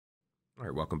All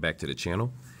right, welcome back to the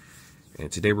channel.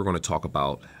 And today we're going to talk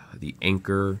about the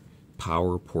Anker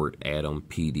PowerPort Atom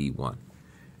PD1.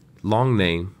 Long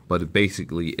name, but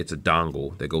basically it's a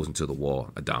dongle that goes into the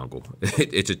wall. A dongle.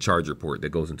 It's a charger port that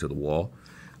goes into the wall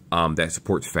that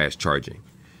supports fast charging.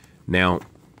 Now,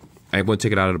 I'm going to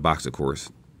take it out of the box, of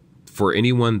course. For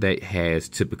anyone that has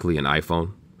typically an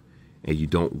iPhone and you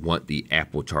don't want the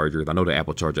Apple charger, I know the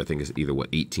Apple charger I think is either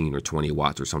 18 or 20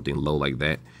 watts or something low like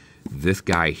that. This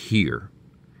guy here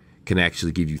can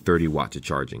actually give you 30 watts of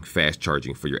charging, fast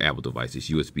charging for your Apple devices.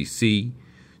 USB-C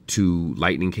to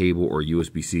lightning cable or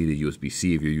USB-C to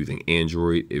USB-C if you're using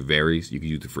Android. It varies. You can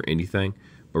use it for anything.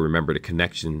 But remember, the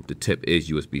connection, the tip is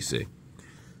USB-C.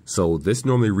 So this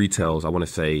normally retails, I want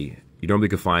to say, you normally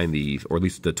can find these, or at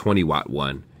least the 20 watt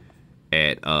one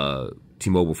at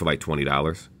T-Mobile for like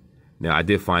 $20. Now, I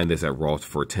did find this at Ross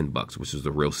for $10, which is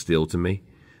a real steal to me.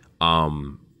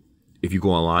 If you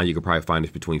go online, you can probably find this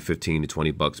between 15 to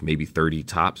 20 bucks, maybe 30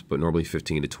 tops, but normally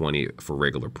 15 to 20 for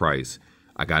regular price.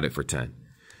 I got it for 10.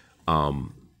 Let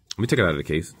me take it out of the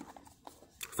case.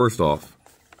 First off,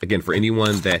 again, for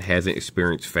anyone that hasn't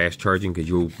experienced fast charging, because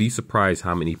you'll be surprised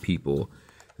how many people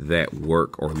that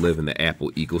work or live in the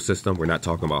Apple ecosystem. We're not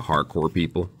talking about hardcore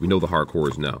people. We know the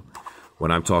hardcores know.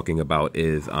 What I'm talking about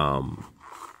is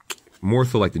more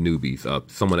so like the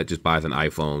newbies, someone that just buys an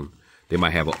iPhone. They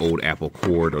might have an old Apple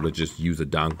cord, or they'll just use a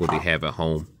dongle they have at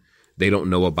home. They don't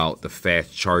know about the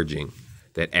fast charging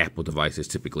that Apple devices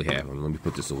typically have. And let me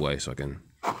put this away so I can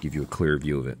give you a clear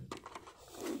view of it.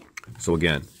 So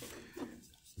again,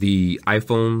 the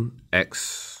iPhone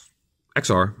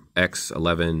XR, X,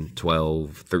 11,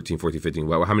 12, 13, 14, 15,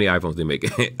 well, how many iPhones they make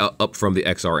up from the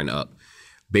XR and up?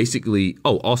 Basically,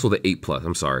 oh, also the 8 Plus,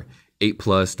 I'm sorry. 8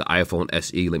 Plus, the iPhone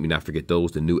SE, let me not forget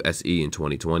those, the new SE in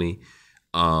 2020.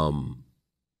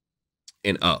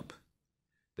 And up,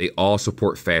 they all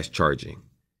support fast charging,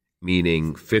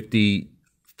 meaning 50%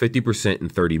 in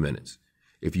 30 minutes.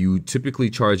 If you typically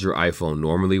charge your iPhone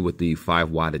normally with the 5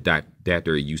 watt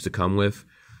adapter it used to come with,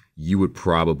 you would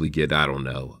probably get, I don't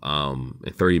know,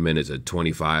 in 30 minutes, a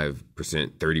 25%,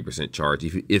 30% charge,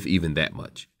 if even that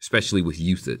much, especially with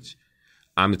usage.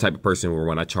 I'm the type of person where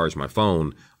when I charge my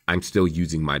phone, I'm still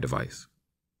using my device.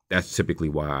 That's typically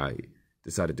why I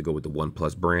decided to go with the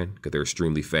OnePlus brand, because they're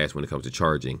extremely fast when it comes to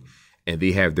charging, and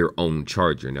they have their own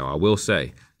charger. Now, I will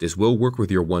say this will work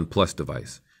with your OnePlus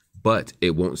device, but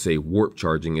it won't say warp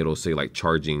charging. It'll say like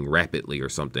charging rapidly or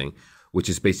something, which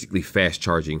is basically fast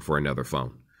charging for another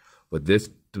phone. But this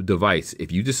device,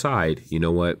 if you decide, you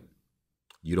know what,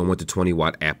 you don't want the 20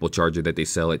 watt Apple charger that they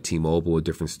sell at T-Mobile or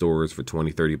different stores for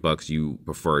 20, 30 bucks, you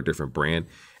prefer a different brand,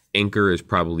 Anker is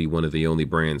probably one of the only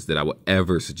brands that I would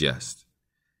ever suggest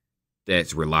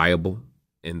that's reliable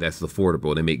and that's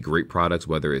affordable. They make great products,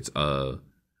 whether it's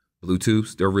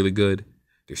Bluetooth, they're really good.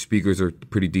 Their speakers are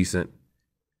pretty decent.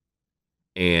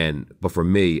 But for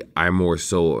me, I'm more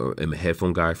so am a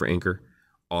headphone guy for Anker.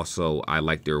 Also, I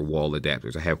like their wall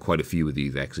adapters. I have quite a few of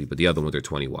these actually, but the other ones are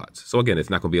 20 watts. So again,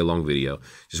 it's not going to be a long video.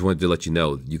 Just wanted to let you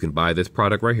know you can buy this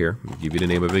product right here. I'll give you the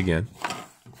name of it again.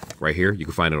 Right here, you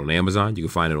can find it on Amazon. You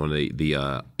can find it on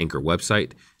the Anker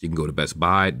website. You can go to Best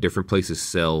Buy. Different places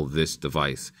sell this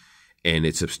device, and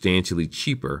it's substantially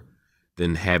cheaper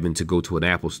than having to go to an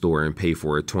Apple store and pay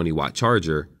for a 20 watt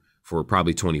charger for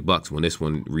probably 20 bucks when this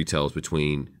one retails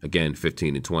between, again,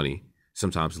 15 and 20,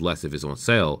 sometimes less if it's on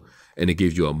sale, and it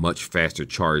gives you a much faster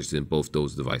charge than both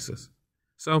those devices.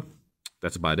 So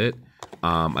that's about it.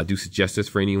 I do suggest this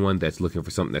for anyone that's looking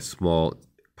for something that's small,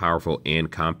 powerful,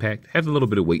 and compact. Has a little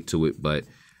bit of weight to it, but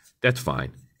that's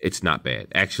fine. It's not bad.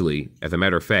 Actually, as a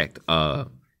matter of fact,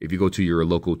 if you go to your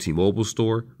local T-Mobile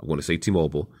store, I want to say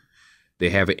T-Mobile,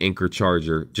 they have an Anker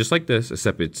charger just like this,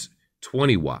 except it's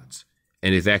 20 watts,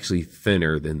 and it's actually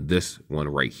thinner than this one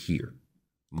right here.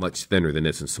 Much thinner than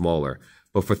this and smaller.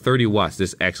 But for 30 watts,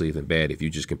 this actually isn't bad if you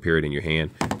just compare it in your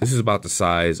hand. This is about the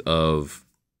size of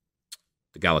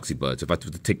the Galaxy Buds. If I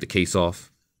were to take the case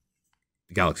off,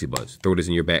 Galaxy Buds. Throw this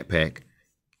in your backpack.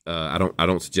 I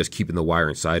don't suggest keeping the wire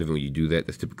inside of it when you do that.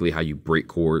 That's typically how you break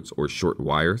cords or shorten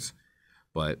wires.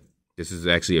 But this is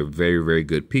actually a very, very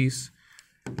good piece.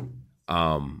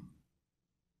 I'm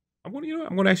going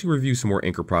to actually review some more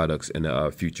Anker products in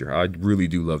the future. I really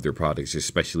do love their products,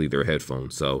 especially their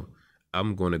headphones. So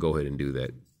I'm going to go ahead and do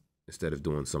that instead of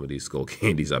doing some of these skull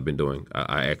candies I've been doing.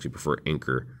 I actually prefer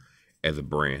Anker as a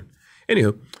brand.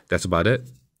 Anywho, that's about it.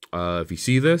 If you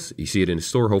see this, you see it in the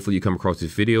store, hopefully you come across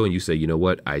this video and you say, you know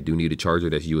what, I do need a charger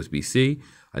that's USB-C.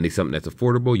 I need something that's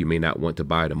affordable. You may not want to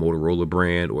buy the Motorola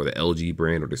brand or the LG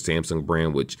brand or the Samsung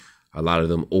brand, which a lot of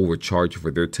them overcharge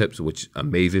for their tips, which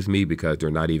amazes me because they're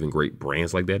not even great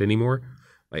brands like that anymore.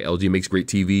 Like LG makes great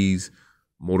TVs,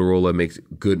 Motorola makes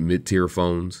good mid-tier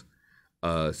phones,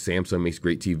 Samsung makes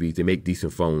great TVs. They make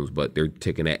decent phones, but they're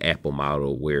taking that Apple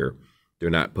model where they're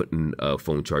not putting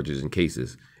phone chargers in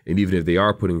cases. And even if they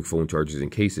are putting phone chargers in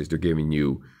cases, they're giving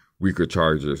you weaker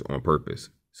chargers on purpose,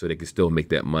 so they can still make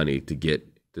that money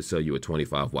to sell you a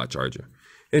 25-watt charger.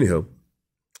 Anyhow,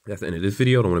 that's the end of this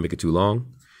video. I don't want to make it too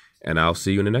long, and I'll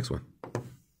see you in the next one.